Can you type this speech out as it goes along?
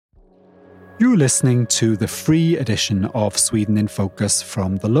You're listening to the free edition of Sweden in Focus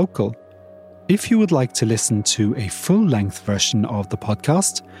from The Local. If you would like to listen to a full-length version of the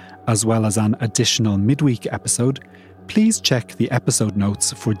podcast, as well as an additional midweek episode, please check the episode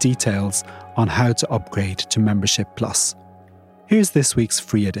notes for details on how to upgrade to Membership Plus. Here's this week's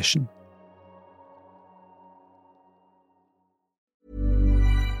free edition.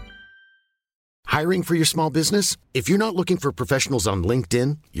 Hiring for your small business? If you're not looking for professionals on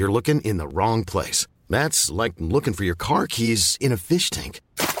LinkedIn, you're looking in the wrong place. That's like looking for your car keys in a fish tank.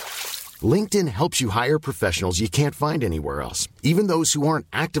 LinkedIn helps you hire professionals you can't find anywhere else, even those who aren't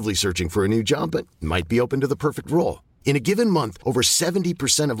actively searching for a new job but might be open to the perfect role. In a given month, over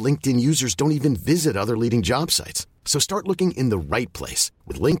 70% of LinkedIn users don't even visit other leading job sites. So start looking in the right place.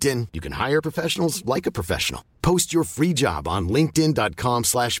 With LinkedIn, you can hire professionals like a professional. Post your free job on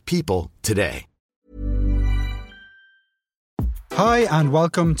linkedin.com/people today. Hi and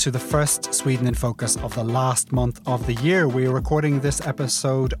welcome to the first Sweden in Focus of the last month of the year. We're recording this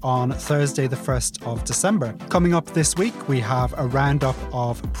episode on Thursday the 1st of December. Coming up this week, we have a roundup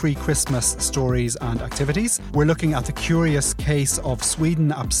of pre-Christmas stories and activities. We're looking at the curious case of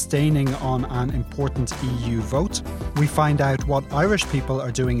Sweden abstaining on an important EU vote. We find out what Irish people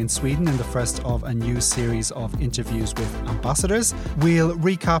are doing in Sweden in the first of a new series of interviews with ambassadors. We'll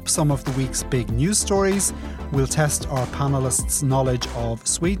recap some of the week's big news stories. We'll test our panellists' knowledge of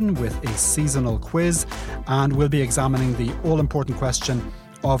Sweden with a seasonal quiz, and we'll be examining the all-important question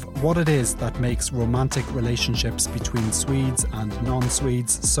of what it is that makes romantic relationships between Swedes and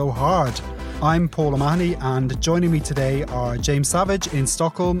non-Swedes so hard. I'm Paul O'Mahony, and joining me today are James Savage in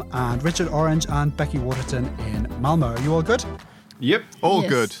Stockholm and Richard Orange and Becky Waterton in Malmö. Are you all good? Yep, all Yes.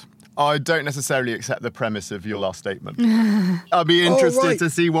 Good. I don't necessarily accept the premise of your last statement. I'd be interested to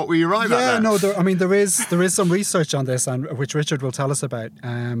see what we arrive at there. Yeah, no, there is some research on this, and which Richard will tell us about.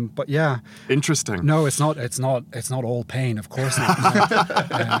 But yeah, Interesting. no, it's not all pain, of course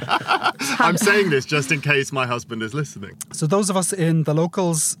not. I'm saying this just in case my husband is listening. So those of us in the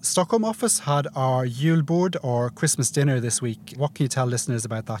Local's Stockholm office had our julbord or Christmas dinner this week. What can you tell listeners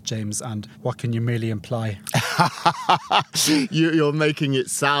about that, James, and what can you merely imply? You're making it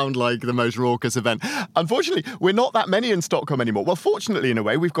sound like the most raucous event. Unfortunately, we're not that many in Stockholm anymore. Well, fortunately, in a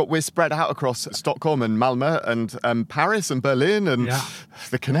way, we're spread out across Stockholm and Malmö and Paris and Berlin and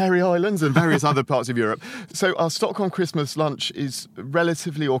the Canary Islands and various other parts of Europe. So our Stockholm Christmas lunch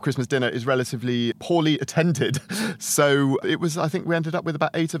or Christmas dinner is relatively poorly attended. So I think we ended up with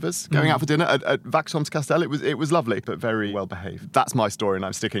about 8 of us going out for dinner at Vaxholms Castell. It was lovely, but very well behaved. That's my story and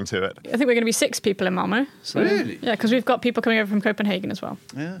I'm sticking to it. I think we're going to be 6 people in Malmö. So, Really? Yeah, because we've got people coming over from Copenhagen as well.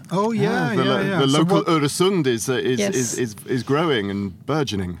 Yeah. Oh yeah, The So local what- Öresund Yes. is growing and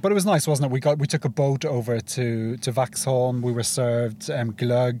burgeoning. But it was nice, wasn't it? We took a boat over to Vaxholm. We were served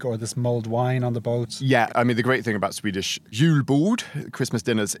glögg, or this mulled wine, on the boat. Yeah, I mean the great thing about Swedish julbord, Christmas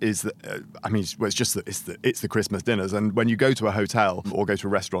dinners, is that it's the Christmas dinners, and when you go to a hotel or go to a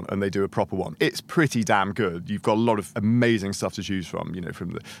restaurant and they do a proper one, it's pretty damn good. You've got a lot of amazing stuff to choose from,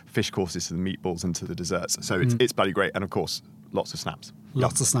 from the fish courses to the meatballs and to the desserts. So it's bloody great, and of course lots of snaps.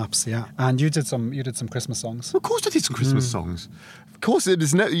 Lots of snaps, yeah. And you did some Christmas songs. Of course I did some Christmas songs. Of course,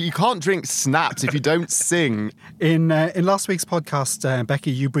 you can't drink snaps if you don't sing. In last week's podcast,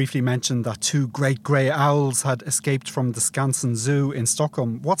 Becky, you briefly mentioned that 2 great grey owls had escaped from the Skansen Zoo in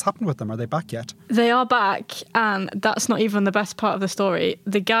Stockholm. What's happened with them? Are they back yet? They are back, and that's not even the best part of the story.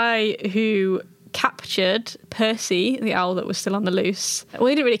 The guy who captured Percy, the owl that was still on the loose, well,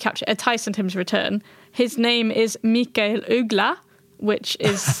 he didn't really capture it, Tyson him to return. His name is Mikael Uggla, which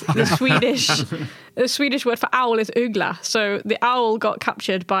is the Swedish word for owl is Uggla. So the owl got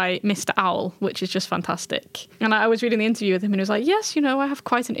captured by Mr. Owl, which is just fantastic. And I was reading the interview with him and he was like, yes, I have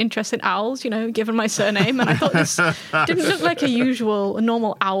quite an interest in owls, given my surname. And I thought this didn't look like a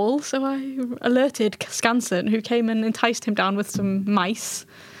normal owl. So I alerted Skansen, who came and enticed him down with some mice.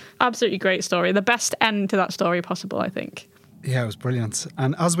 Absolutely great story. The best end to that story possible, I think. Yeah, it was brilliant.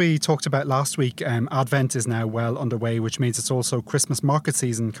 And as we talked about last week, Advent is now well underway, which means it's also Christmas market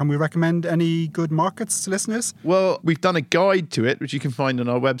season. Can we recommend any good markets to listeners? Well, we've done a guide to it, which you can find on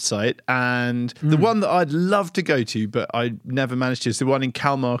our website. And the one that I'd love to go to, but I never managed to, is the one in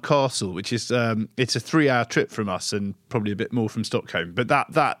Kalmar Castle, which is it's a 3-hour trip from us and probably a bit more from Stockholm. But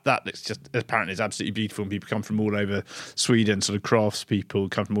that looks just apparently is absolutely beautiful. And people come from all over Sweden, sort of craftspeople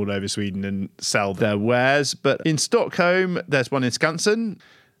come from all over Sweden and sell their wares. But in Stockholm, there's one in Skansen.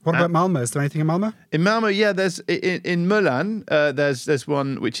 What about Malmö? Is there anything in Malmö? In Malmö, yeah, there's in Möllan, there's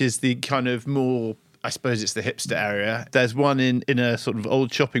one which is the kind of more, I suppose it's the hipster area. There's one in a sort of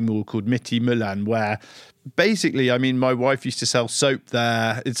old shopping mall called Mitt i Möllan where basically, I mean, my wife used to sell soap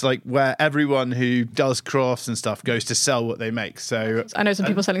there. It's like where everyone who does crafts and stuff goes to sell what they make. So I know some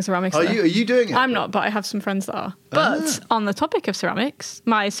people selling ceramics. Are you doing it? I'm not, but I have some friends that are. But on the topic of ceramics,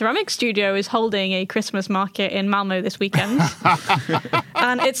 my ceramics studio is holding a Christmas market in Malmo this weekend.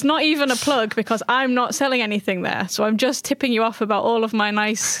 And it's not even a plug because I'm not selling anything there. So I'm just tipping you off about all of my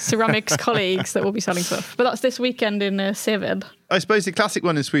nice ceramics colleagues that will be selling stuff. But that's this weekend in Seved. I suppose the classic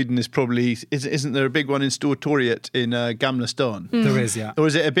one in Sweden is probably, isn't there a big one in Stortorget in Gamla Stan? There is, yeah. Or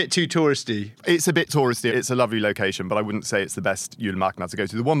is it a bit too touristy? It's a bit touristy. It's a lovely location, but I wouldn't say it's the best julmarknad to go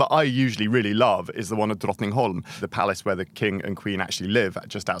to. The one that I usually really love is the one at Drottningholm, the palace where the king and queen actually live,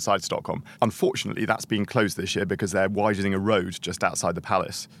 just outside Stockholm. Unfortunately, that's been closed this year because they're widening a road just outside the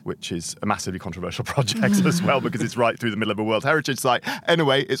palace, which is a massively controversial project as well because it's right through the middle of a World Heritage Site.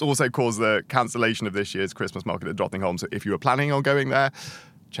 Anyway, it's also caused the cancellation of this year's Christmas market at Drottningholm. So if you were planning on going there,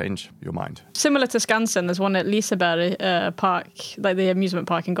 change your mind. Similar to Skansen, there's one at Liseberg Park, like the amusement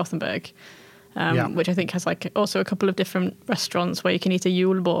park in Gothenburg, which I think has like also a couple of different restaurants where you can eat a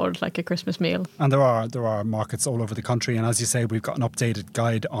julbord, like a Christmas meal. And there are markets all over the country. And as you say, we've got an updated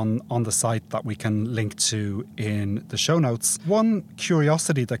guide on the site that we can link to in the show notes. One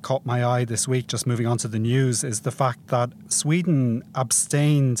curiosity that caught my eye this week, just moving on to the news, is the fact that Sweden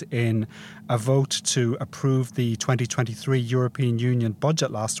abstained in a vote to approve the 2023 European Union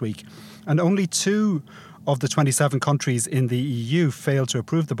budget last week. And only 2 of the 27 countries in the EU failed to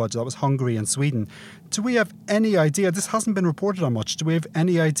approve the budget. That was Hungary and Sweden. Do we have any idea, this hasn't been reported on much, do we have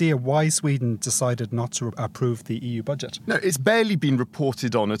any idea why Sweden decided not to approve the EU budget? No, it's barely been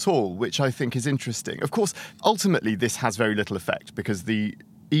reported on at all, which I think is interesting. Of course, ultimately this has very little effect because the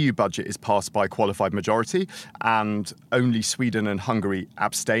EU budget is passed by qualified majority and only Sweden and Hungary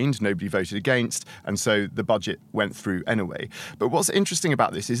abstained. Nobody voted against. And so the budget went through anyway. But what's interesting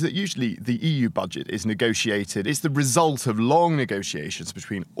about this is that usually the EU budget is negotiated. It's the result of long negotiations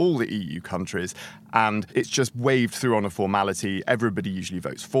between all the EU countries. And it's just waved through on a formality. Everybody usually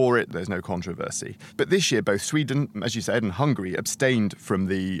votes for it. There's no controversy. But this year, both Sweden, as you said, and Hungary abstained from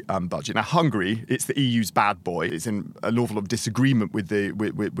the budget. Now, Hungary, it's the EU's bad boy. It's in an awful lot of disagreement with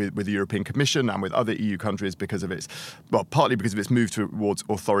the European Commission and with other EU countries because of its, well, partly because of its move towards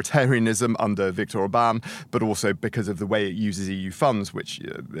authoritarianism under Viktor Orbán, but also because of the way it uses EU funds, which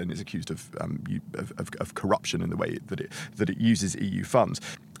then is accused of corruption in the way that it uses EU funds.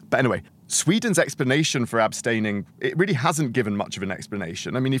 But anyway, Sweden's explanation for abstaining, it really hasn't given much of an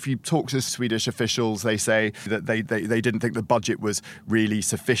explanation. I mean, if you talk to Swedish officials, they say that they didn't think the budget was really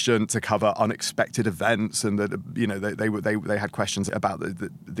sufficient to cover unexpected events, and that they had questions about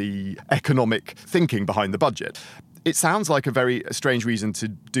the economic thinking behind the budget. It sounds like a very strange reason to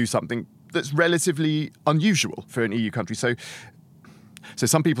do something that's relatively unusual for an EU country. So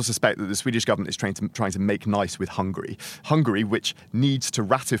some people suspect that the Swedish government is trying to make nice with Hungary. Hungary, which needs to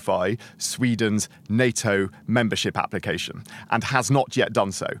ratify Sweden's NATO membership application and has not yet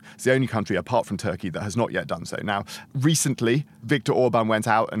done so. It's the only country apart from Turkey that has not yet done so. Now, recently, Viktor Orbán went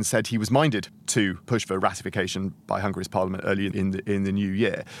out and said he was minded to push for ratification by Hungary's parliament early in the new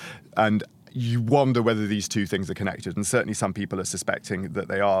year. And you wonder whether these two things are connected, and certainly some people are suspecting that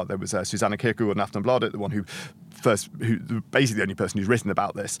they are. There was Susanna Kirkegaard on Aftonbladet, the one who basically the only person who's written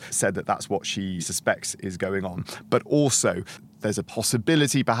about this, said that that's what she suspects is going on. But also, there's a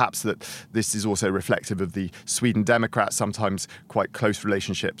possibility perhaps that this is also reflective of the Sweden Democrats, sometimes quite close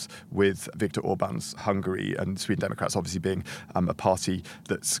relationships with Viktor Orbán's Hungary, and Sweden Democrats obviously being a party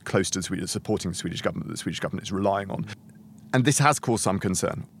that's close to Sweden, supporting the Swedish government, that the Swedish government is relying on. And this has caused some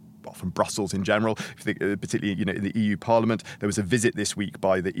concern. From Brussels in general, particularly in the EU Parliament. There was a visit this week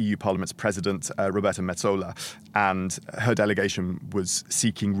by the EU Parliament's President, Roberta Metsola, and her delegation was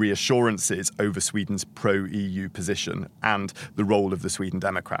seeking reassurances over Sweden's pro-EU position and the role of the Sweden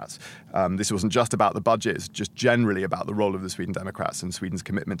Democrats. This wasn't just about the budget, it's just generally about the role of the Sweden Democrats and Sweden's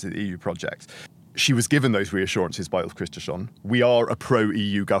commitment to the EU project. She was given those reassurances by Ulf Kristersson. We are a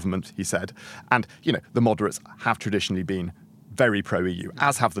pro-EU government, he said. And, the moderates have traditionally been very pro-EU,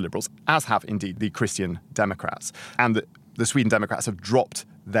 as have the Liberals, as have indeed the Christian Democrats. And the Sweden Democrats have dropped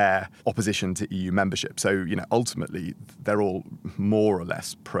their opposition to EU membership. So, ultimately, they're all more or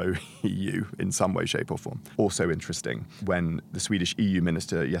less pro-EU in some way, shape or form. Also interesting, when the Swedish EU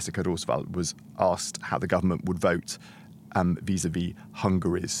Minister Jessica Roswall was asked how the government would vote vis-à-vis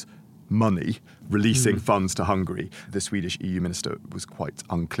Hungary's money, releasing funds to Hungary, the Swedish EU Minister was quite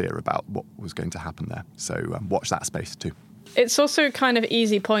unclear about what was going to happen there. So watch that space too. It's also kind of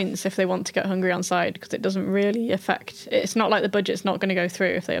easy points if they want to get Hungary on side, because it doesn't really affect. It's not like the budget's not going to go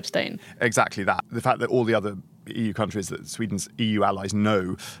through if they abstain. Exactly that. The fact that all the other EU countries, that Sweden's EU allies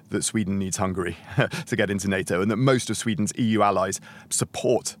know that Sweden needs Hungary to get into NATO, and that most of Sweden's EU allies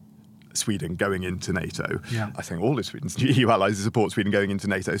support Sweden going into NATO. Yeah. I think all of Sweden's EU allies support Sweden going into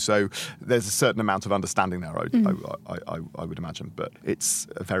NATO. So there's a certain amount of understanding there, I would imagine. But it's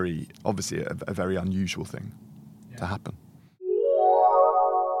obviously a very unusual thing to happen.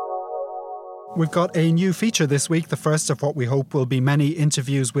 We've got a new feature this week, the first of what we hope will be many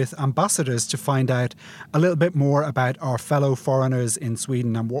interviews with ambassadors to find out a little bit more about our fellow foreigners in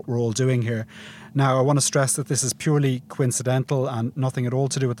Sweden and what we're all doing here. Now, I want to stress that this is purely coincidental and nothing at all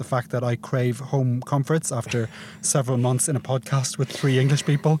to do with the fact that I crave home comforts after several months in a podcast with 3 English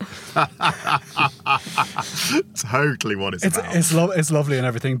people. Totally what it's about. It's lovely and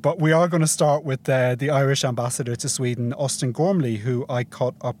everything, but we are going to start with the Irish ambassador to Sweden, Austin Gormley, who I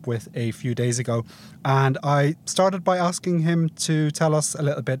caught up with a few days ago. And I started by asking him to tell us a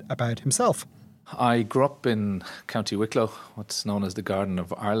little bit about himself. I grew up in County Wicklow, what's known as the Garden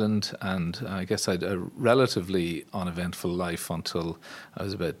of Ireland, and I guess I had a relatively uneventful life until I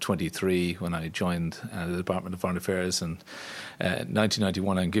was about 23 when I joined the Department of Foreign Affairs in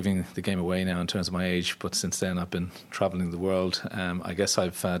 1991. I'm giving the game away now in terms of my age, but since then I've been travelling the world. I guess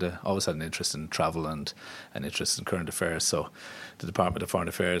I've always had an interest in travel and an interest in current affairs, so the Department of Foreign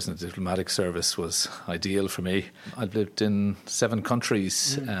Affairs and the diplomatic service was ideal for me. I've lived in 7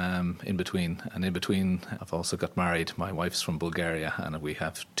 countries in between, and in between I've also got married. My wife's from Bulgaria and we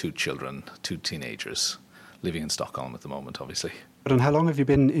have 2 children, 2 teenagers, living in Stockholm at the moment, obviously. And how long have you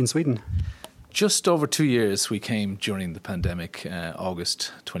been in Sweden? Just over 2 years. We came during the pandemic,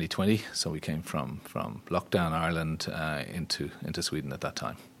 August 2020, so we came from lockdown Ireland into Sweden at that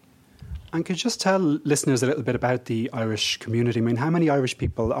time. And could you just tell listeners a little bit about the Irish community? I mean, how many Irish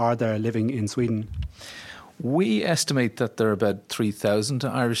people are there living in Sweden? We estimate that there are about 3,000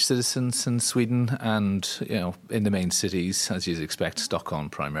 Irish citizens in Sweden, and in the main cities, as you'd expect,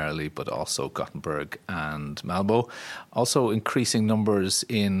 Stockholm primarily, but also Gothenburg and Malmö. Also increasing numbers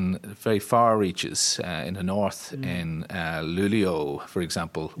in very far reaches in the north, in Luleå, for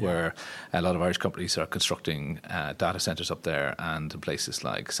example, where a lot of Irish companies are constructing data centres up there, and in places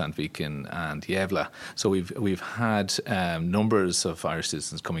like Sandviken and Gävle. So we've had numbers of Irish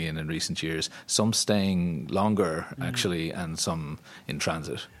citizens coming in recent years, some staying longer actually, and some in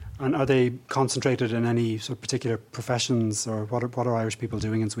transit. And are they concentrated in any sort of particular professions, or what are Irish people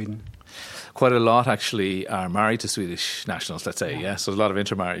doing in Sweden? Quite a lot actually are married to Swedish nationals, let's say, yeah. So a lot of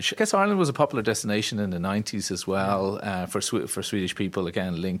intermarriage. I guess Ireland was a popular destination in the 90s as well for Swedish people,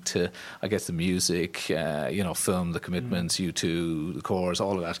 again linked to, I guess, the music, film, The Commitments, U2, The Corrs,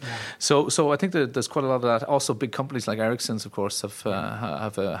 all of that. Yeah. So I think that there's quite a lot of that. Also, big companies like Ericsson's, of course,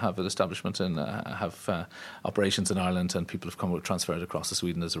 have an establishment and have operations in Ireland, and people have transferred across to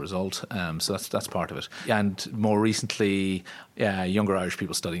Sweden as a result. So that's part of it. And more recently, younger Irish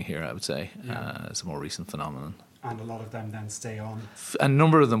people studying here, I would say. It's a more recent phenomenon. And a lot of them then stay on? A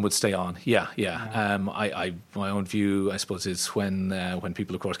number of them would stay on, yeah. My own view, I suppose, is when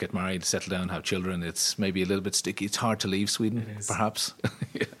people, of course, get married, settle down, have children, it's maybe a little bit sticky. It's hard to leave Sweden, perhaps.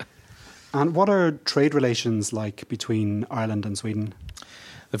 Yeah. And what are trade relations like between Ireland and Sweden?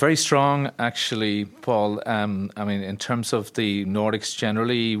 They're very strong, actually, Paul. In terms of the Nordics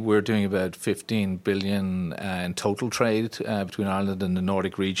generally, we're doing about 15 billion in total trade between Ireland and the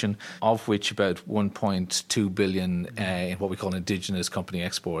Nordic region, of which about 1.2 billion in what we call indigenous company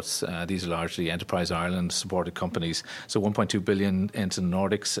exports. These are largely Enterprise Ireland supported companies. So 1.2 billion into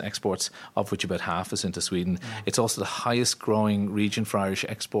Nordics exports, of which about half is into Sweden. It's also the highest growing region for Irish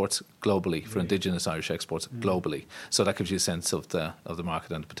exports globally, for indigenous Irish exports globally. So that gives you a sense of the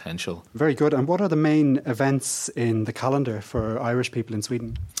market and potential. Very good. And what are the main events in the calendar for Irish people in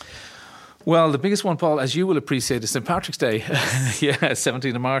Sweden? Well, the biggest one, Paul, as you will appreciate, is St. Patrick's Day.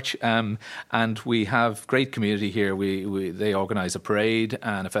 17th of March. And we have great community here. They organise a parade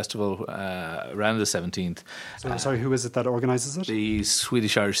and a festival around the 17th. So, sorry, who is it that organises it? The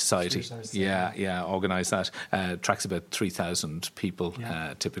Swedish Irish Society. Yeah, organise that. Tracks about 3,000 people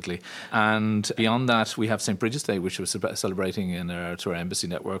typically. And beyond that, we have St. Bridget's Day, which we're celebrating to our embassy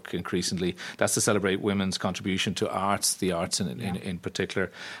network increasingly. That's to celebrate women's contribution to arts, the arts in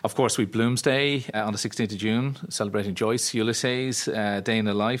particular. Of course, we Bloomsday on the 16th of June, celebrating Joyce, Ulysses, Day in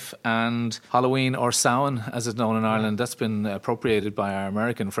the Life, and Halloween, or Samhain, as it's known in Ireland. That's been appropriated by our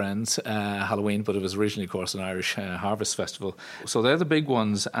American friends, Halloween, but it was originally, of course, an Irish harvest festival. So they're the big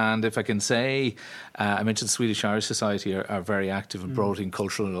ones. And if I can say, I mentioned the Swedish Irish Society are very active in promoting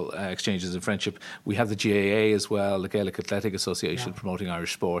cultural exchanges and friendship. We have the GAA as well, the Gaelic Athletic Association, promoting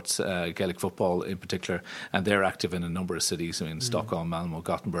Irish sports, Gaelic football in particular, and they're active in a number of cities, Stockholm, Malmö,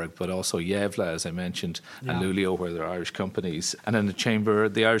 Gothenburg, but also Yevla, as I mentioned, and Luleå, where there are Irish companies. And then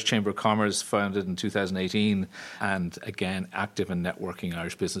the Irish Chamber of Commerce, founded in 2018, and again, active in networking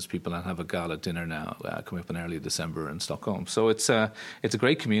Irish business people, and have a gala dinner now coming up in early December in Stockholm. So it's a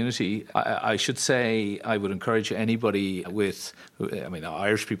great community. I should say I would encourage anybody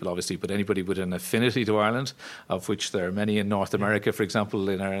Irish people obviously, but anybody with an affinity to Ireland, of which there are many in North America, for example,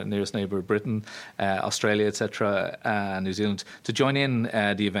 in our nearest neighbour Britain, Australia, etc., New Zealand, to join in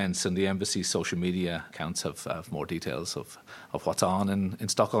the events, and the embassy's social media accounts have more details of what's on in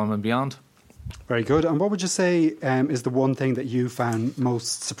Stockholm and beyond. Very good. And what would you say is the one thing that you found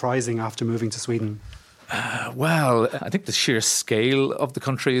most surprising after moving to Sweden? Well, I think the sheer scale of the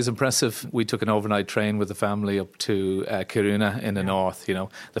country is impressive. We took an overnight train with the family up to Kiruna in the north.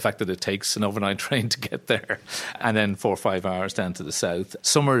 The fact that it takes an overnight train to get there, and then 4 or 5 hours down to the south.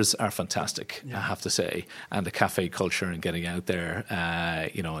 Summers are fantastic, I have to say, and the cafe culture and getting out there,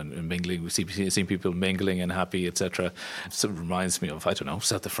 and mingling. We've seen people mingling and happy, etc. So it reminds me of, I don't know,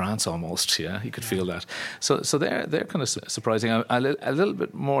 south of France almost. Yeah, you could feel that. So they're kind of surprising. A little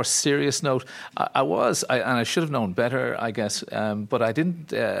bit more serious note. I should have known better, I guess, but I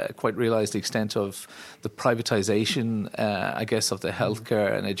didn't quite realise the extent of the privatisation, I guess, of the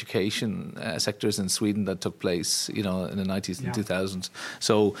healthcare and education sectors in Sweden that took place, in the 90s and 2000s.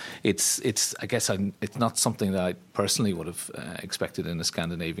 So it's not something that I personally would have expected in a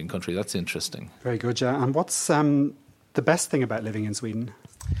Scandinavian country. That's interesting. Very good, yeah. And what's the best thing about living in Sweden?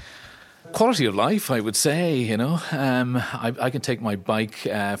 Quality of life, I would say, I can take my bike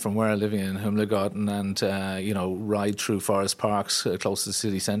from where I live in Humlegården and, ride through forest parks close to the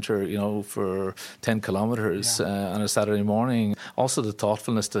city centre, for 10 kilometres on a Saturday morning. Also the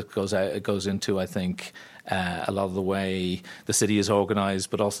thoughtfulness that goes into, I think, a lot of the way the city is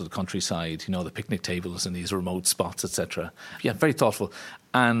organised, but also the countryside, the picnic tables in these remote spots, etc. Yeah, very thoughtful.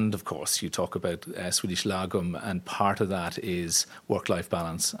 And, of course, you talk about Swedish lagom, and part of that is work-life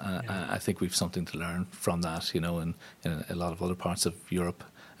balance. I think we've something to learn from that, in a lot of other parts of Europe.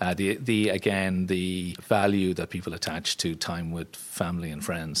 The value that people attach to time with family and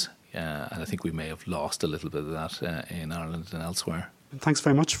friends. And I think we may have lost a little bit of that in Ireland and elsewhere. Thanks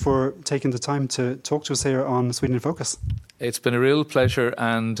very much for taking the time to talk to us here on Sweden in Focus. It's been a real pleasure,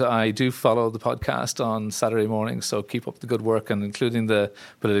 and I do follow the podcast on Saturday mornings, so keep up the good work, and including the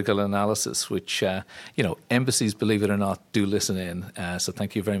political analysis, which, embassies, believe it or not, do listen in. So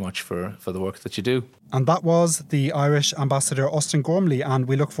thank you very much for the work that you do. And that was the Irish Ambassador Austin Gormley, and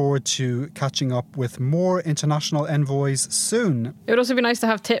we look forward to catching up with more international envoys soon. It would also be nice to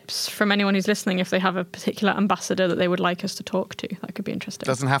have tips from anyone who's listening if they have a particular ambassador that they would like us to talk to. That could be interesting.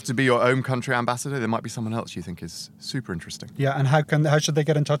 Doesn't have to be your own country ambassador. There might be someone else you think is super interesting. Yeah, and how should they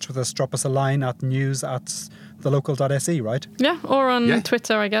get in touch with us? Drop us a line at news@thelocal.se, right? Yeah, or on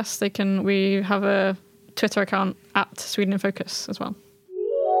Twitter, I guess. We have a Twitter account at Sweden in Focus as well.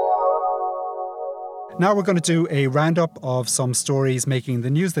 Now we're going to do a roundup of some stories making the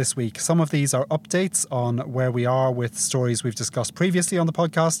news this week. Some of these are updates on where we are with stories we've discussed previously on the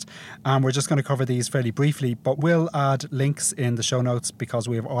podcast, and we're just going to cover these fairly briefly, but we'll add links in the show notes because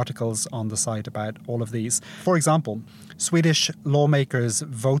we have articles on the site about all of these. For example, Swedish lawmakers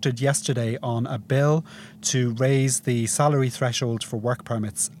voted yesterday on a bill to raise the salary threshold for work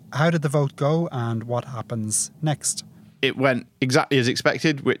permits. How did the vote go, and what happens next? It went exactly as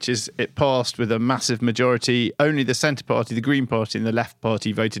expected, which is it passed with a massive majority. Only the Centre Party, the Green Party and the Left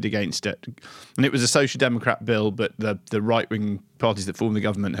Party voted against it. And it was a Social Democrat bill, but the right-wing parties that form the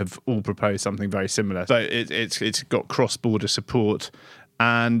government have all proposed something very similar. So it's got cross-border support.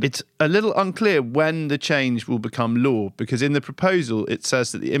 And it's a little unclear when the change will become law, because in the proposal it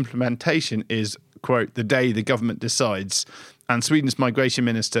says that the implementation is, quote, the day the government decides. And Sweden's migration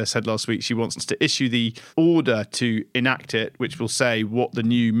minister said last week she wants to issue the order to enact it, which will say what the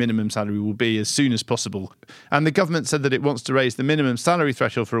new minimum salary will be as soon as possible. And the government said that it wants to raise the minimum salary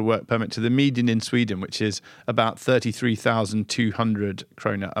threshold for a work permit to the median in Sweden, which is about 33,200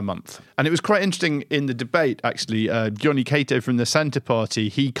 krona a month. And it was quite interesting in the debate, actually. Johnny Cato from the Centre Party,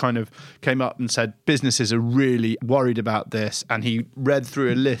 he kind of came up and said businesses are really worried about this. And he read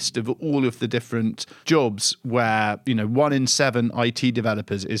through a list of all of the different jobs where, 1 in 7 IT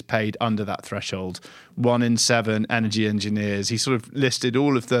developers is paid under that threshold. 1 in 7 energy engineers. He sort of listed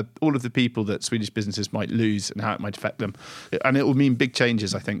all of the people that Swedish businesses might lose and how it might affect them. And it will mean big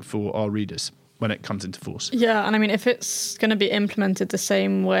changes, I think, for our readers when it comes into force. Yeah, and I mean, if it's going to be implemented the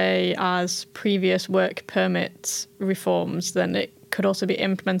same way as previous work permit reforms, then it could also be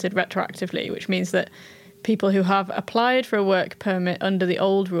implemented retroactively, which means that people who have applied for a work permit under the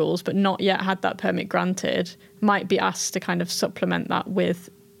old rules but not yet had that permit granted might be asked to kind of supplement that with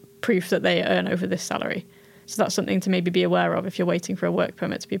proof that they earn over this salary. So that's something to maybe be aware of if you're waiting for a work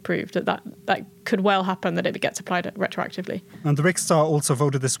permit to be approved, that could well happen that it gets applied retroactively. And the Riksdag also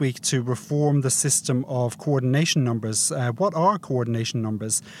voted this week to reform the system of coordination numbers. What are coordination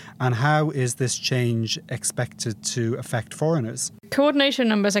numbers and how is this change expected to affect foreigners? Coordination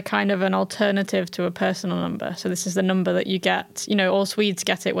numbers are kind of an alternative to a personal number. So this is the number that you get, all Swedes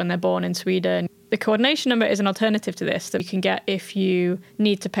get it when they're born in Sweden. The coordination number is an alternative to this that you can get if you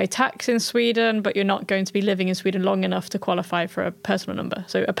need to pay tax in Sweden, but you're not going to be living in Sweden long enough to qualify for a personal number.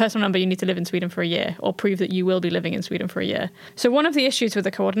 So a personal number, you need to live in Sweden for a year or prove that you will be living in Sweden for a year. So one of the issues with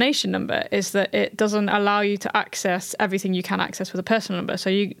the coordination number is that it doesn't allow you to access everything you can access with a personal number. So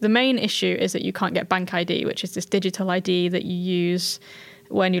the main issue is that you can't get bank ID, which is this digital ID that you use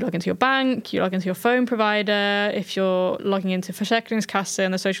when you log into your bank, you log into your phone provider, if you're logging into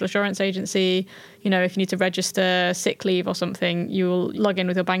Försäkringskassan, the social assurance agency, if you need to register sick leave or something, you'll log in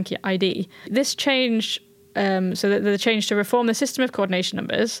with your bank ID. This change, the change to reform the system of coordination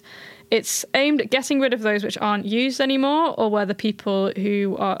numbers, it's aimed at getting rid of those which aren't used anymore or where the people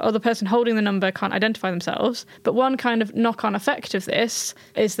or the person holding the number can't identify themselves. But one kind of knock-on effect of this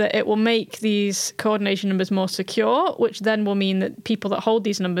is that it will make these coordination numbers more secure, which then will mean that people that hold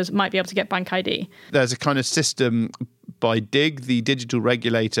these numbers might be able to get bank ID. There's a kind of system by DIG, the digital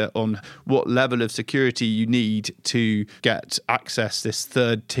regulator, on what level of security you need to get access this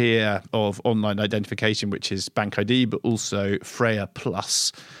third tier of online identification, which is Bank ID, but also Freya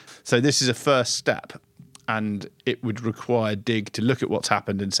Plus. So this is a first step, and it would require DIG to look at what's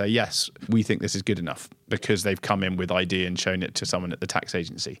happened and say, yes, we think this is good enough because they've come in with ID and shown it to someone at the tax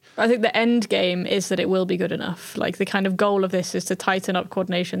agency. I think the end game is that it will be good enough. Like the kind of goal of this is to tighten up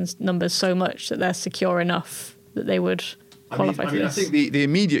coordination numbers so much that they're secure enough that they would qualify for this. I think the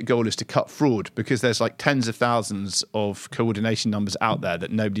immediate goal is to cut fraud because there's like tens of thousands of coordination numbers out there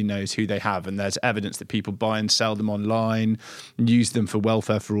that nobody knows who they have, and there's evidence that people buy and sell them online, use them for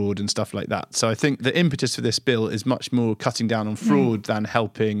welfare fraud and stuff like that. So I think the impetus for this bill is much more cutting down on fraud than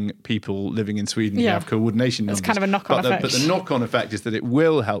helping people living in Sweden who have coordination numbers. It's kind of a knock-on effect. But the knock-on effect is that it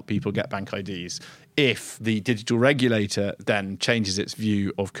will help people get bank IDs if the digital regulator then changes its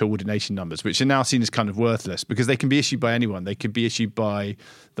view of coordination numbers, which are now seen as kind of worthless because they can be issued by anyone. They could be issued by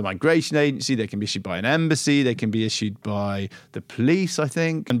the migration agency, they can be issued by an embassy, they can be issued by the police, I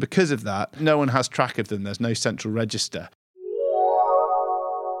think. And because of that, no one has track of them. There's no central register.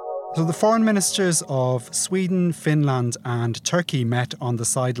 So the foreign ministers of Sweden, Finland and Turkey met on the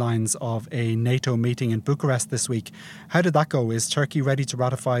sidelines of a NATO meeting in Bucharest this week. How did that go? Is Turkey ready to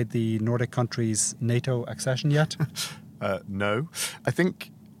ratify the Nordic countries' NATO accession yet? No. I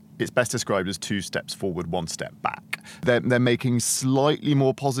think it's best described as 2 steps forward, 1 step back. They're making slightly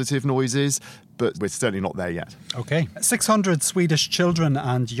more positive noises, but we're certainly not there yet. OK. 600 Swedish children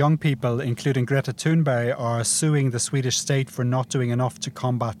and young people, including Greta Thunberg, are suing the Swedish state for not doing enough to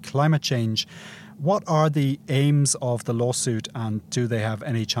combat climate change. What are the aims of the lawsuit and do they have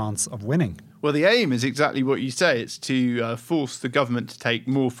any chance of winning? Well, the aim is exactly what you say. It's to force the government to take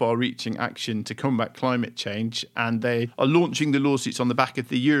more far-reaching action to combat climate change. And they are launching the lawsuits on the back of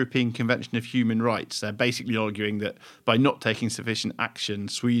the European Convention of Human Rights. They're basically arguing that by not taking sufficient action,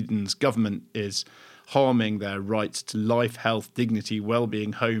 Sweden's government is harming their rights to life, health, dignity,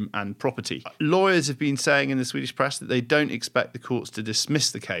 well-being, home and property. Lawyers have been saying in the Swedish press that they don't expect the courts to dismiss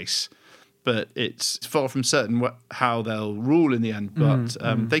the case, but it's far from certain how they'll rule in the end. But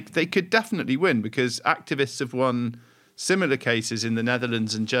they could definitely win because activists have won similar cases in the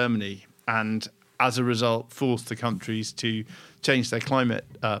Netherlands and Germany and as a result forced the countries to change their climate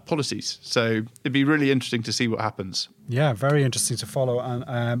policies. So it'd be really interesting to see what happens. Yeah, very interesting to follow.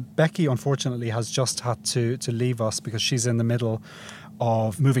 And Becky, unfortunately, has just had to leave us because she's in the middle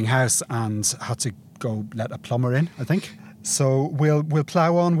of moving house and had to go let a plumber in, I think. So we'll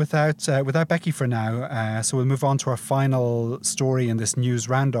plough on without Becky for now. So we'll move on to our final story in this news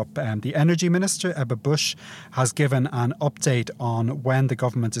roundup. The Energy Minister, Ebba Busch, has given an update on when the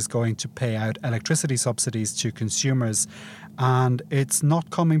government is going to pay out electricity subsidies to consumers. And it's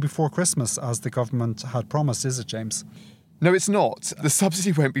not coming before Christmas as the government had promised, is it, James? No, it's not. The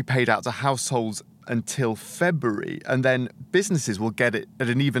subsidy won't be paid out to households until February, and then businesses will get it at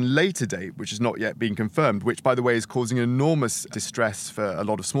an even later date, which has not yet been confirmed, which, by the way, is causing enormous distress for a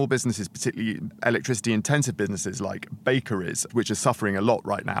lot of small businesses, particularly electricity-intensive businesses like bakeries, which are suffering a lot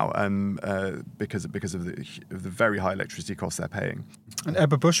right now because of the very high electricity costs they're paying. And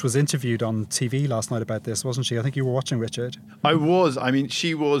Ebba Busch was interviewed on TV last night about this, wasn't she? I think you were watching, Richard. I was. I mean,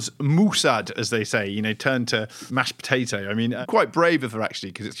 she was moosad, as they say, turned to mashed potato. I mean, quite brave of her,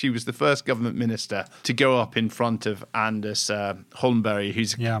 actually, because she was the first government minister leader to go up in front of Anders Holmberg,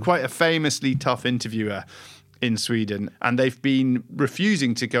 who's quite a famously tough interviewer in Sweden. And they've been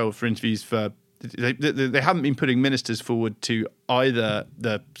refusing to go for interviews for... They haven't been putting ministers forward to either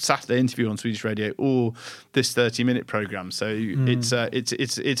the Saturday interview on Swedish radio or this 30-minute programme. So it's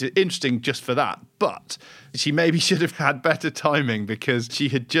interesting just for that. But she maybe should have had better timing, because she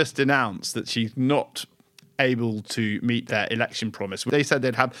had just announced that she's not able to meet their election promise. They said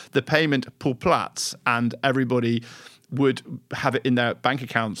they'd have the payment på plats and everybody would have it in their bank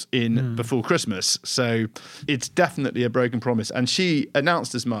accounts before Christmas. So it's definitely a broken promise. And she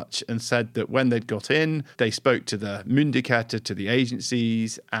announced as much and said that when they'd got in, they spoke to the myndigheter, to the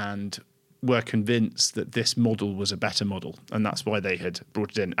agencies, and were convinced that this model was a better model. And that's why they had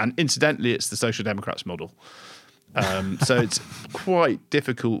brought it in. And incidentally, it's the Social Democrats model. So it's quite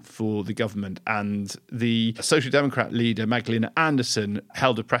difficult for the government. And the Social Democrat leader, Magdalena Andersson,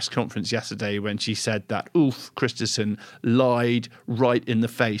 held a press conference yesterday when she said that Ulf Kristersson lied right in the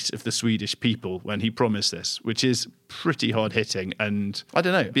face of the Swedish people when he promised this, which is pretty hard-hitting. And I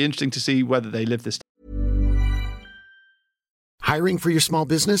don't know, it'd be interesting to see whether they live this. Hiring for your small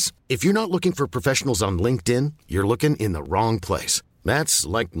business? If you're not looking for professionals on LinkedIn, you're looking in the wrong place. That's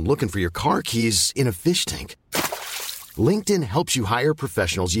like looking for your car keys in a fish tank. LinkedIn helps you hire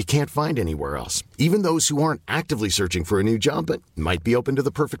professionals you can't find anywhere else, even those who aren't actively searching for a new job but might be open to the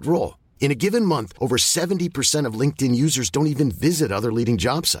perfect role. In a given month, over 70% of LinkedIn users don't even visit other leading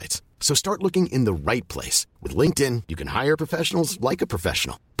job sites. So start looking in the right place. With LinkedIn, you can hire professionals like a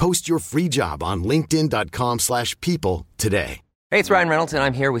professional. Post your free job on linkedin.com/people today. Hey, it's Ryan Reynolds, and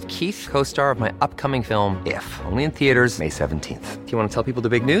I'm here with Keith, co-star of my upcoming film, If, only in theaters May 17th. Do you want to tell people the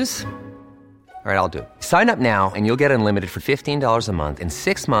big news? All right, I'll do it. Sign up now and you'll get unlimited for $15 a month and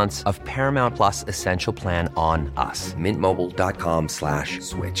 6 months of Paramount Plus Essential Plan on us.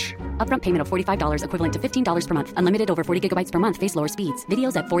 MintMobile.com/switch. Upfront payment of $45 equivalent to $15 per month. Unlimited over 40 gigabytes per month. Face lower speeds.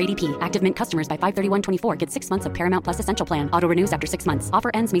 Videos at 480p. Active Mint customers by 531.24 get 6 months of Paramount Plus Essential Plan. Auto renews after 6 months. Offer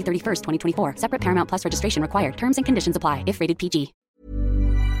ends May 31st, 2024. Separate Paramount Plus registration required. Terms and conditions apply if rated PG.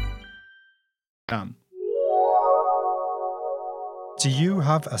 Do you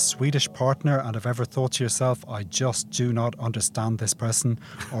have a Swedish partner and have ever thought to yourself, I just do not understand this person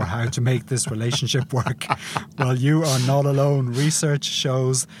or how to make this relationship work? Well, you are not alone. Research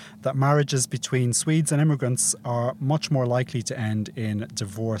shows that marriages between Swedes and immigrants are much more likely to end in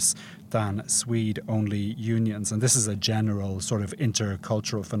divorce than Swede-only unions. And this is a general sort of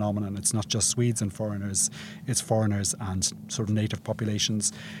intercultural phenomenon. It's not just Swedes and foreigners, it's foreigners and sort of native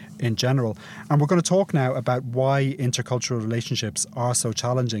populations in general. And we're going to talk now about why intercultural relationships are so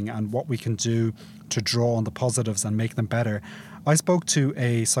challenging and what we can do to draw on the positives and make them better. I spoke to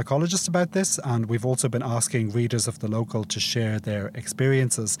a psychologist about this, and we've also been asking readers of The Local to share their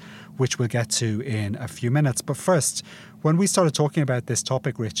experiences, which we'll get to in a few minutes. But first, when we started talking about this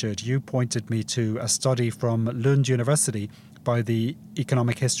topic, Richard, you pointed me to a study from Lund University by the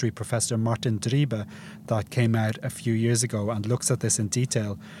economic history professor Martin Driebe that came out a few years ago and looks at this in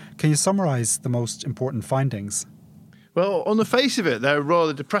detail. Can you summarise the most important findings? Well, on the face of it, they're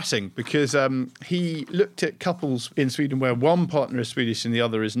rather depressing because he looked at couples in Sweden where one partner is Swedish and the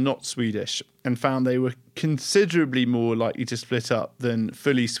other is not Swedish and found they were considerably more likely to split up than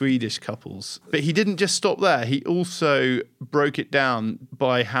fully Swedish couples. But he didn't just stop there. He also broke it down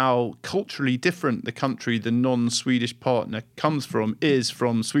by how culturally different the country the non-Swedish partner comes from is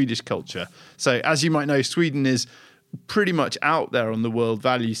from Swedish culture. So, as you might know, Sweden is pretty much out there on the World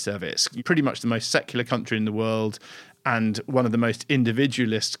Values Survey. It's pretty much the most secular country in the world and one of the most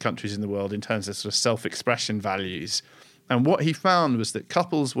individualist countries in the world in terms of sort of self-expression values. And what he found was that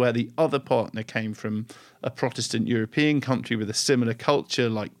couples where the other partner came from a Protestant European country with a similar culture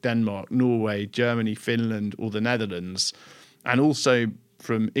like Denmark, Norway, Germany, Finland, or the Netherlands, and also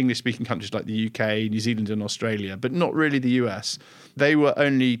from English-speaking countries like the UK, New Zealand and Australia, but not really the US, they were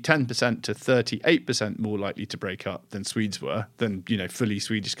only 10% to 38% more likely to break up than Swedes were, than, fully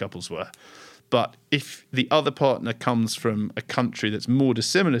Swedish couples were. But if the other partner comes from a country that's more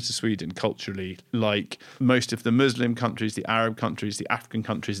dissimilar to Sweden culturally, like most of the Muslim countries, the Arab countries, the African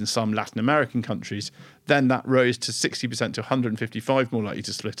countries, and some Latin American countries, then that rose to 60% to 155 more likely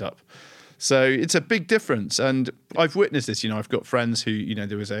to split up. So it's a big difference. And I've witnessed this. I've got friends who,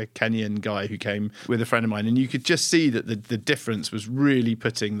 there was a Kenyan guy who came with a friend of mine, and you could just see that the difference was really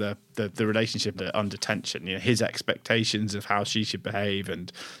putting the relationship under tension. His expectations of how she should behave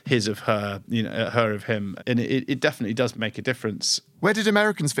and his of her, her of him. And it definitely does make a difference. Where did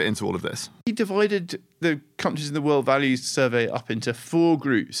Americans fit into all of this? He divided the countries in the World Values Survey up into 4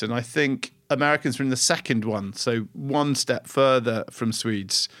 groups. And I think Americans were in the second one, so one step further from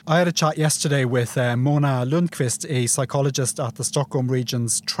Swedes. I had a chat yesterday with Mona Lundqvist, a psychologist at the Stockholm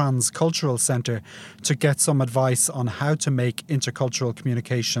region's Transcultural Centre, to get some advice on how to make intercultural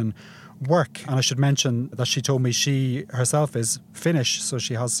communication work. And I should mention that she told me she herself is Finnish, so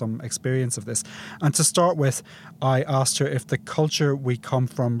she has some experience of this. And to start with, I asked her if the culture we come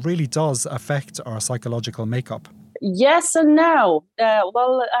from really does affect our psychological makeup. Yes and no.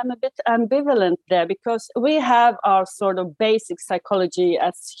 Well, I'm a bit ambivalent there because we have our sort of basic psychology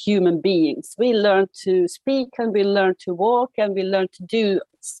as human beings. We learn to speak and we learn to walk and we learn to do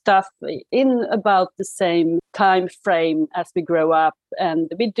stuff in about the same time frame as we grow up,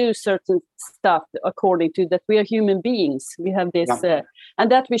 and we do certain stuff according to that we are human beings. We have this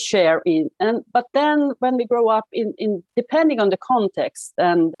and that we share in, but then when we grow up in depending on the context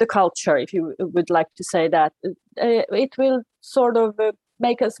and the culture, if you would like to say that, it will sort of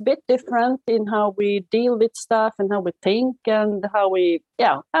make us a bit different in how we deal with stuff and how we think and how we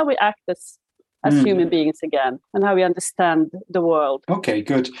act as human beings again, and how we understand the world. Okay,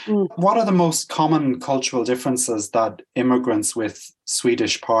 good. What are the most common cultural differences that immigrants with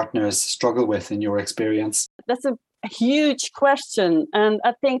Swedish partners struggle with in your experience? That's a huge question, and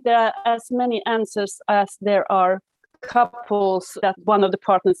I think there are as many answers as there are couples that one of the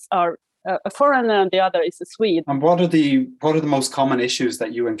partners are a foreigner and the other is a Swede. And what are the most common issues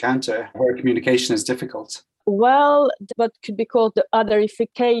that you encounter where communication is difficult? Well, what could be called the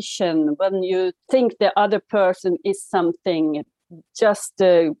otherification, when you think the other person is something just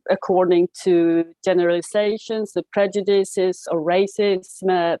according to generalizations, the prejudices or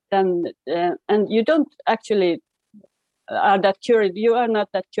racism, and you don't actually are that curious. You are not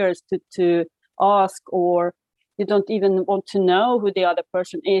that curious to ask, or you don't even want to know who the other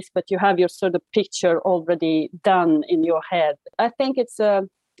person is, but you have your sort of picture already done in your head. I think it's a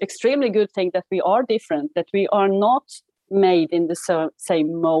extremely good thing that we are different, that we are not made in the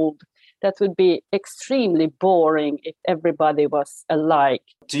same mold. That would be extremely boring if everybody was alike.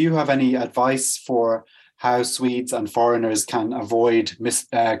 Do you have any advice for how Swedes and foreigners can avoid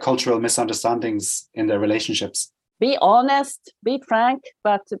cultural misunderstandings in their relationships? Be honest, be frank,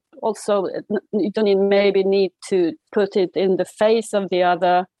 but also you don't maybe need to put it in the face of the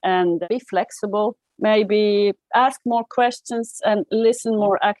other, and be flexible. Maybe ask more questions and listen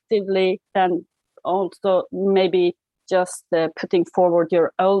more actively, than also maybe just putting forward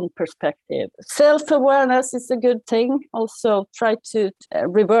your own perspective. Self-awareness is a good thing. Also try to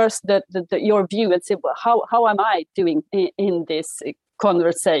reverse your view and say, well, how am I doing in this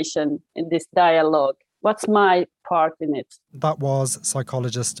conversation, in this dialogue? What's my part in it? That was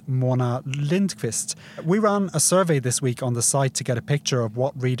psychologist Mona Lundqvist. We ran a survey this week on the site to get a picture of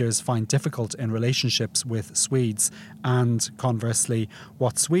what readers find difficult in relationships with Swedes, and conversely,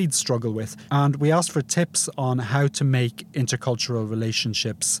 what Swedes struggle with. And we asked for tips on how to make intercultural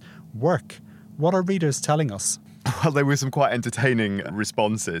relationships work. What are readers telling us? Well, there were some quite entertaining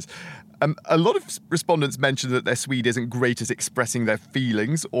responses. A lot of respondents mentioned that their Swede isn't great at expressing their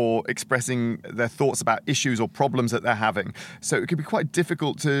feelings or expressing their thoughts about issues or problems that they're having. So it can be quite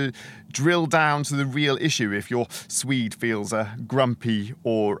difficult to drill down to the real issue if your Swede feels grumpy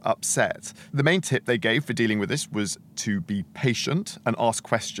or upset. The main tip they gave for dealing with this was to be patient and ask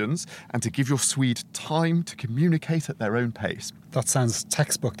questions, and to give your Swede time to communicate at their own pace. That sounds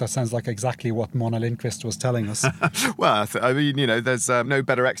textbook. That sounds like exactly what Mona Lundqvist was telling us. Well, I mean, there's no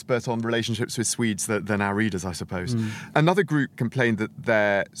better expert on relationships with Swedes than our readers, I suppose. Another group complained that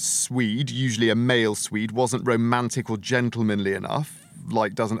their Swede, usually a male Swede, wasn't romantic or gentlemanly enough.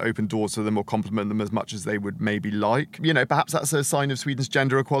 Like, doesn't open doors to them or compliment them as much as they would maybe like. Perhaps that's a sign of Sweden's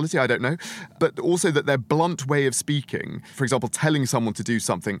gender equality, I don't know. But also that their blunt way of speaking, for example, telling someone to do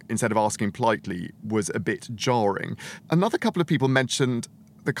something instead of asking politely, was a bit jarring. Another couple of people mentioned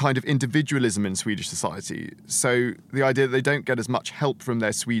the kind of individualism in Swedish society. So the idea that they don't get as much help from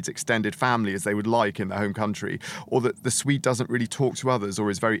their Swedes' extended family as they would like in their home country, or that the Swede doesn't really talk to others or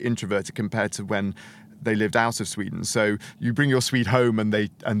is very introverted compared to when they lived out of Sweden. So you bring your Swede home and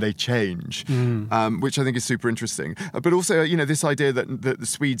they change, which I think is super interesting. But also, this idea that the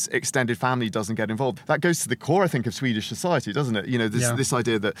Swedes' extended family doesn't get involved. That goes to the core, I think, of Swedish society, doesn't it? This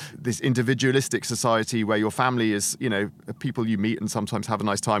idea that this individualistic society where your family is, people you meet and sometimes have a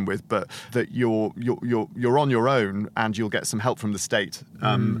nice time with, but that you're on your own and you'll get some help from the state.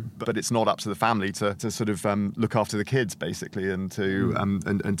 But it's not up to the family to sort of look after the kids, basically, and to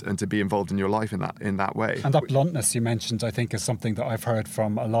and to be involved in your life in that that way. And that bluntness you mentioned, I think, is something that I've heard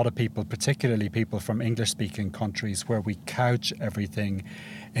from a lot of people, particularly people from English-speaking countries, where we couch everything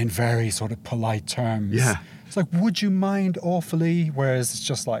in very sort of polite terms. Yeah. It's like, would you mind awfully? Whereas it's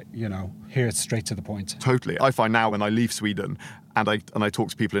just like, here it's straight to the point. Totally. I find now when I leave Sweden and I talk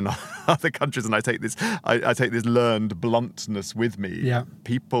to people in other countries and I take this learned bluntness with me,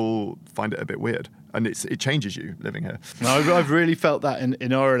 people find it a bit weird. And it changes you living here. I've really felt that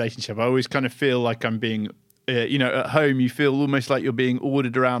in our relationship. I always kind of feel like I'm being, at home, you feel almost like you're being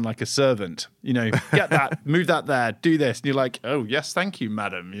ordered around like a servant. Get that, move that there, do this. And you're like, oh, yes, thank you,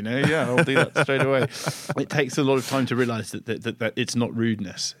 madam. I'll do that straight away. It takes a lot of time to realise that it's not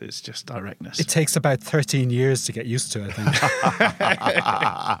rudeness. It's just directness. It takes about 13 years to get used to it, I think.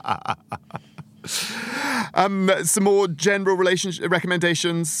 Some more general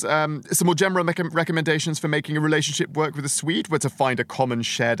recommendations for making a relationship work with a Swede were to find a common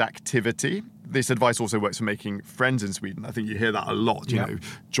shared activity. This advice also works for making friends in Sweden. I think you hear that a lot,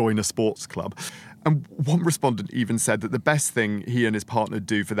 join a sports club. And one respondent even said that the best thing he and his partner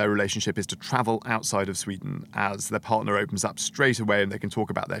do for their relationship is to travel outside of Sweden, as their partner opens up straight away and they can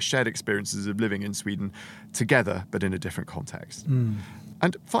talk about their shared experiences of living in Sweden together, but in a different context.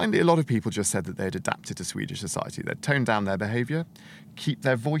 And finally, a lot of people just said that they'd adapted to Swedish society. They'd toned down their behaviour, keep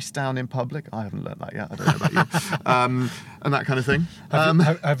their voice down in public. I haven't learnt that yet. I don't know about you. And that kind of thing.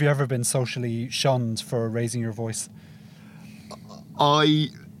 Have you ever been socially shunned for raising your voice?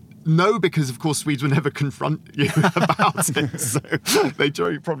 No, because of course Swedes would never confront you about it. So they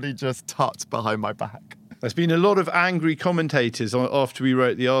probably just tut behind my back. There's been a lot of angry commentators after we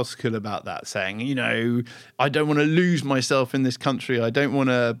wrote the article about that saying, I don't want to lose myself in this country. I don't want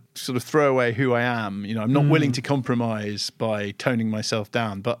to sort of throw away who I am. I'm not willing to compromise by toning myself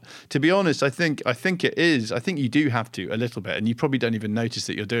down. But to be honest, I think it is. I think you do have to a little bit, and you probably don't even notice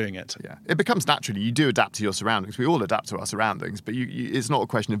that you're doing it. Yeah, it becomes naturally. You do adapt to your surroundings. We all adapt to our surroundings, but it's not a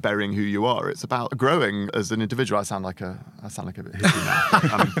question of burying who you are. It's about growing as an individual. I sound like a bit hippie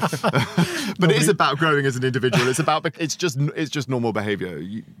now. But it is about growing as an individual. It's just normal behaviour.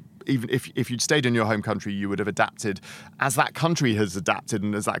 Even if you'd stayed in your home country, you would have adapted as that country has adapted,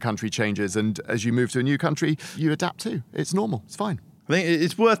 and as that country changes, and as you move to a new country, you adapt too. It's normal. It's fine. I think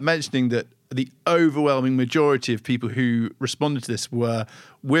it's worth mentioning that the overwhelming majority of people who responded to this were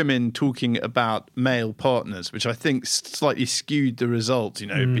women talking about male partners, which I think slightly skewed the result,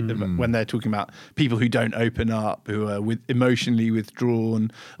 when they're talking about people who don't open up, who are emotionally withdrawn.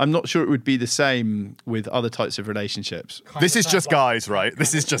 I'm not sure it would be the same with other types of relationships. This is just guys, right?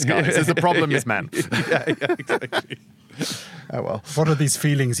 This is just guys. The problem is men. Yeah, exactly. Oh, well. What are these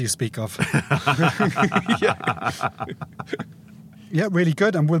feelings you speak of? Yeah, really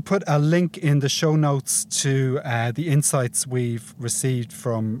good. And we'll put a link in the show notes to the insights we've received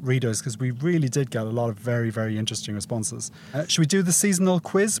from readers, because we really did get a lot of very, very interesting responses. Should we do the seasonal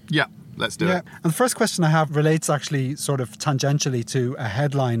quiz? Yeah. Let's do it. And the first question I have relates actually sort of tangentially to a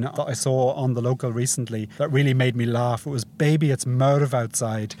headline that I saw on The Local recently that really made me laugh. It was "Baby, it's Mörv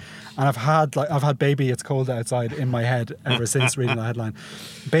outside." And I've had "Baby, it's cold outside" in my head ever since reading the headline.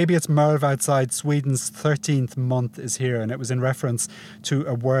 "Baby, it's Mörv outside. Sweden's 13th month is here." And it was in reference to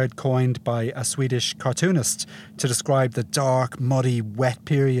a word coined by a Swedish cartoonist to describe the dark, muddy, wet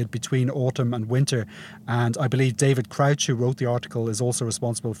period between autumn and winter. And I believe David Crouch, who wrote the article, is also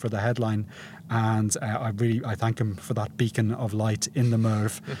responsible for the headline. And I thank him for that beacon of light in the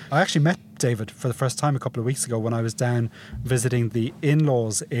Mörv. I actually met David for the first time a couple of weeks ago when I was down visiting the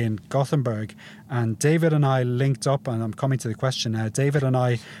in-laws in Gothenburg. And David and I linked up, and I'm coming to the question now. David and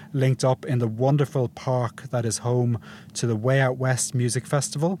I linked up in the wonderful park that is home to the Way Out West Music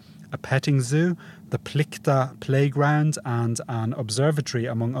Festival, a petting zoo, the Plikta playground, and an observatory,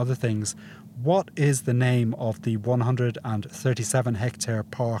 among other things. What is the name of the 137-hectare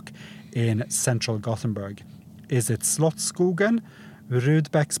park in central Gothenburg? Is it Slottsskogen,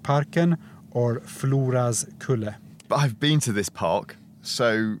 Rudbecksparken, or Floras Kulle? But I've been to this park,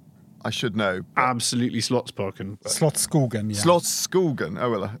 so I should know. Absolutely Slottsparken. Slottsskogen, yeah. Slottsskogen.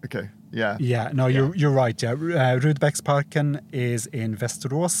 Oh, well, okay. Yeah. Yeah, no, you're right, yeah. Rudbecksparken is in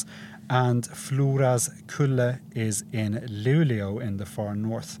Västerås, and Floras Kulle is in Luleå in the far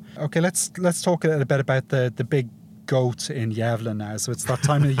north. Okay, let's talk a little bit about the big goat in Gävle now. So it's that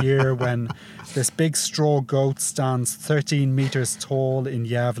time of the year when this big straw goat stands 13 metres tall in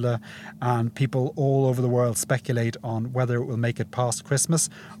Gävle, and people all over the world speculate on whether it will make it past Christmas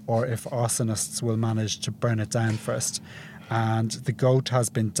or if arsonists will manage to burn it down first. And the goat has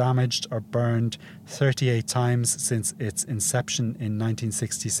been damaged or burned 38 times since its inception in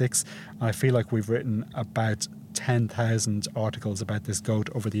 1966. I feel like we've written about 10,000 articles about this goat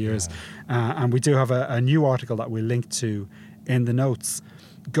over the years. And we do have a new article that we'll link to in the notes.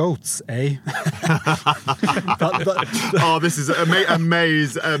 Goats, eh? This is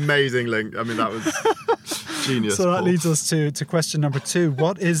amazing link. I mean, that was genius. So that leads us to question number 2.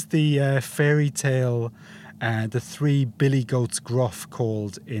 What is the fairy tale, the 3 billy goats gruff,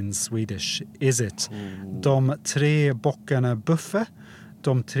 called in Swedish? Is it De tre bockarna Buffe,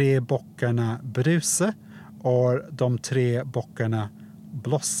 De tre bockarna Bruse, or De tre bockarna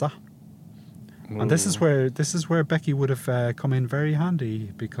Blossa? And this is where Becky would have come in very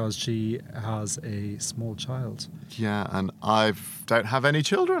handy, because she has a small child. Yeah, and I don't have any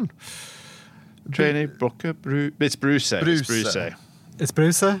children. It's Bruce. It's Bruce. It's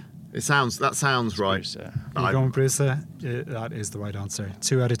Bruce? That sounds right. You're going Bruce? That is the right answer.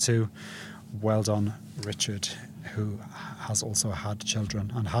 2 out of 2. Well done, Richard, who has also had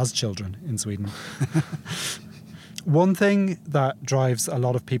children and has children in Sweden. One thing that drives a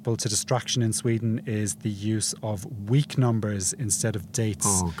lot of people to distraction in Sweden is the use of week numbers instead of dates.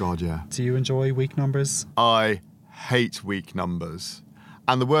 Oh, God, yeah. Do you enjoy week numbers? I hate week numbers.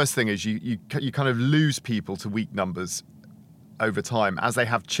 And the worst thing is you kind of lose people to week numbers over time as they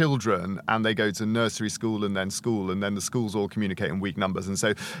have children and they go to nursery school and then the schools all communicate in week numbers. And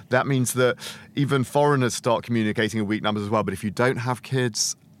so that means that even foreigners start communicating in week numbers as well. But if you don't have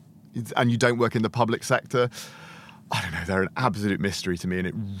kids and you don't work in the public sector, I don't know, they're an absolute mystery to me, and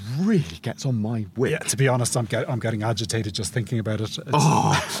it really gets on my wit. Yeah, to be honest, I'm getting agitated just thinking about it.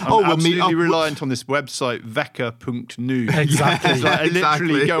 I'm absolutely reliant on this website, vecka.nu. Exactly. I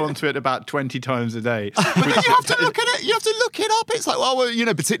literally go onto it about 20 times a day. But then you have to look at it. You have to look it up. It's like,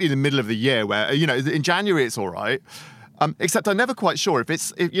 particularly in the middle of the year where, in January it's all right. Except I'm never quite sure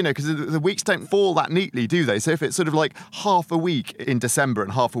because the weeks don't fall that neatly, do they? So if it's sort of like half a week in December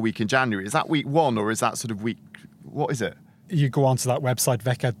and half a week in January, is that week 1 or is that sort of week... What is it? You go onto that website,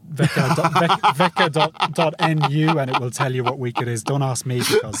 vecka.nu, and it will tell you what week it is. Don't ask me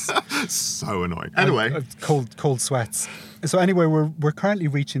because... So annoying. Anyway. Cold sweats. So anyway, we're currently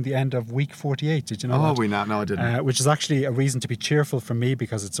reaching the end of week 48. Did you know that? Are we now? No, I didn't. Which is actually a reason to be cheerful for me,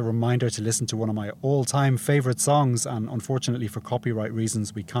 because it's a reminder to listen to one of my all-time favourite songs, and unfortunately for copyright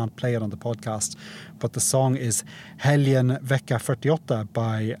reasons we can't play it on the podcast, but the song is Helgen vecka 48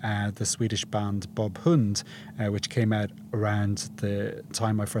 by the Swedish band Bob Hund, which came out around the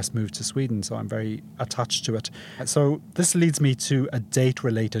time I first moved to Sweden, so I'm very attached to it. So this leads me to a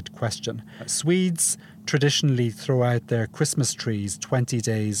date-related question. Swedes traditionally throw out their Christmas trees 20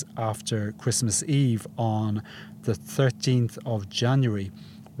 days after Christmas Eve on the 13th of January.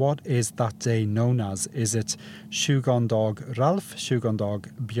 What is that day known as? Is it Tjugondag Ralph,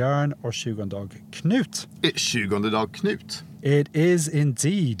 Tjugondag Björn, or Tjugondag Knut? It's Tjugondag Knut. It is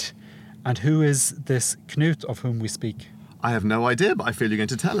indeed. And who is this Knut of whom we speak? I have no idea, but I feel you're going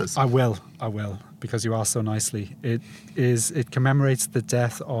to tell us. I will, because you asked so nicely. It commemorates the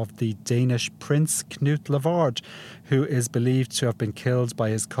death of the Danish Prince Knut Lavard, who is believed to have been killed by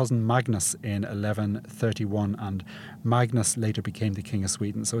his cousin Magnus in 1131, and Magnus later became the King of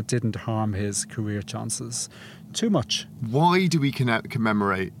Sweden, so it didn't harm his career chances too much. Why do we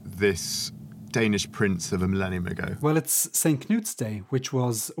commemorate this Danish prince of a millennium ago? Well, it's St. Knut's Day, which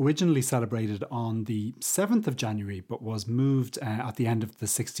was originally celebrated on the 7th of January, but was moved at the end of the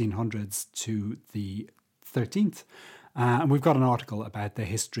 1600s to the 13th. And we've got an article about the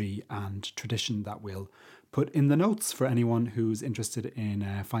history and tradition that we'll put in the notes for anyone who's interested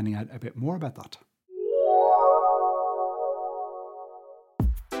in finding out a bit more about that.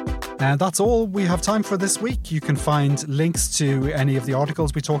 And that's all we have time for this week. You can find links to any of the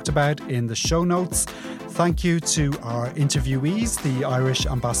articles we talked about in the show notes. Thank you to our interviewees, the Irish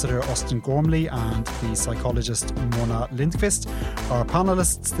ambassador Austin Gormley and the psychologist Mona Lindqvist. Our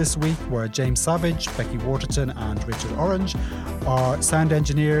panellists this week were James Savage, Becky Waterton and Richard Orange. Our sound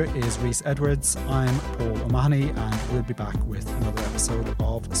engineer is Rhys Edwards. I'm Paul O'Mahony, and we'll be back with another episode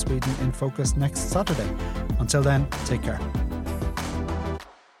of Sweden in Focus next Saturday. Until then, take care.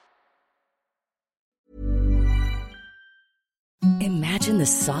 Imagine the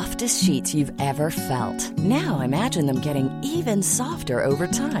softest sheets you've ever felt. Now imagine them getting even softer over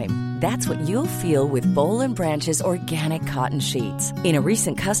time. That's what you'll feel with Boll & Branch's organic cotton sheets. In a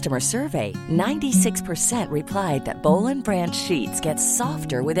recent customer survey, 96% replied that Boll & Branch sheets get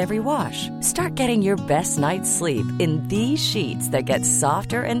softer with every wash. Start getting your best night's sleep in these sheets that get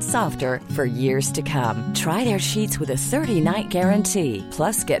softer and softer for years to come. Try their sheets with a 30-night guarantee.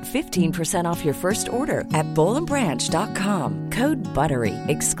 Plus, get 15% off your first order at bollandbranch.com. Code BUTTERY.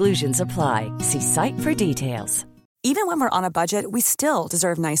 Exclusions apply. See site for details. Even when we're on a budget, we still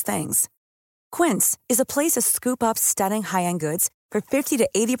deserve nice things. Quince is a place to scoop up stunning high-end goods for 50 to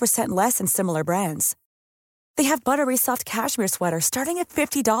 80% less than similar brands. They have buttery soft cashmere sweaters starting at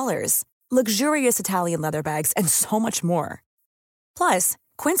 $50, luxurious Italian leather bags, and so much more. Plus,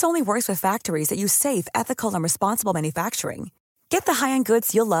 Quince only works with factories that use safe, ethical, and responsible manufacturing. Get the high-end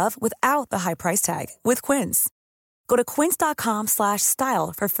goods you'll love without the high price tag with Quince. Go to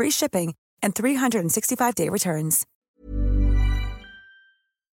quince.com/style for free shipping and 365-day returns.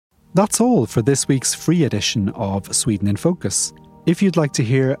 That's all for this week's free edition of Sweden in Focus. If you'd like to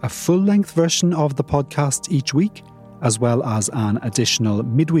hear a full-length version of the podcast each week, as well as an additional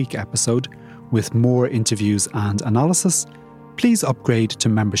midweek episode with more interviews and analysis, please upgrade to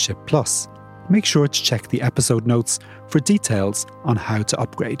Membership Plus. Make sure to check the episode notes for details on how to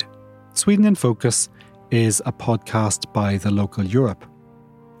upgrade. Sweden in Focus is a podcast by The Local Europe.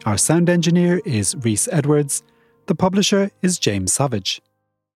 Our sound engineer is Rhys Edwards. The publisher is James Savage.